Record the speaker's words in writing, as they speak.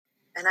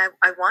and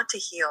I want to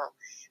heal.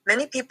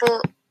 Many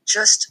people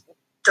just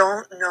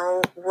don't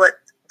know what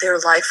their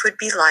life would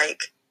be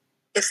like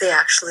if they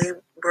actually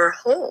were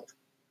whole.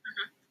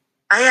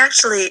 I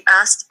actually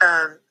asked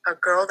a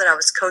girl that I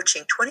was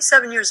coaching,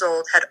 27 years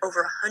old, had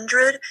over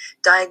 100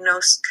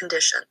 diagnosed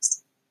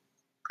conditions.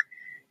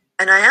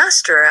 And I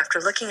asked her, after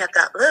looking at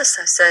that list,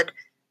 I said,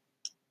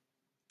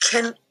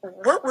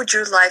 what would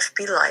your life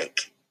be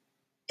like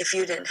if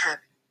you didn't have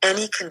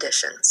any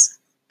conditions?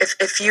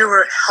 If you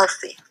were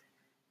healthy?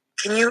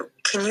 Can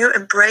you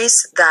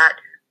embrace that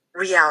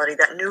reality,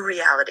 that new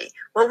reality?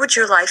 What would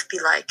your life be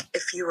like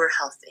if you were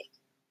healthy?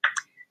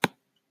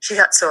 She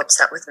got so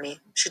upset with me.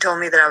 She told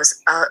me that I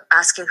was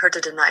asking her to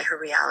deny her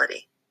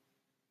reality.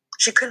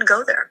 She couldn't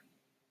go there.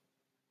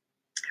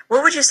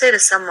 What would you say to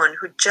someone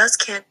who just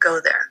can't go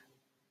there?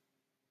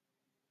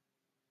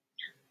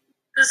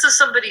 This is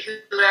somebody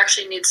who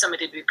actually needs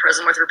somebody to be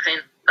present with her pain.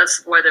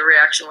 That's why the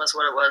reaction was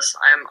what it was.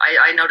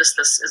 I noticed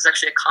this is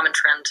actually a common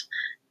trend.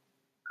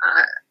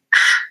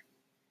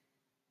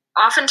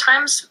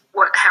 Oftentimes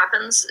what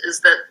happens is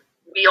that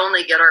we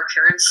only get our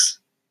parents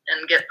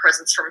and get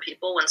presents from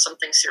people when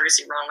something's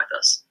seriously wrong with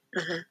us.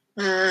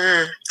 Mm-hmm.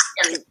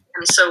 Mm-hmm.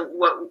 And so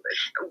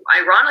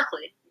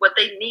ironically, what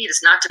they need is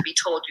not to be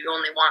told you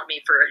only want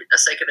me for the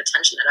sake of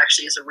attention. It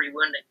actually is a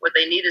rewounding. What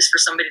they need is for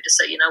somebody to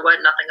say, you know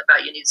what, nothing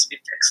about you needs to be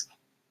fixed.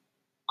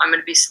 I'm going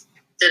to be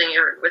sitting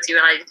here with you,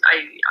 and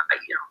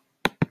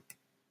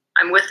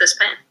I'm with this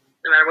pain,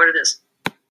 no matter what it is.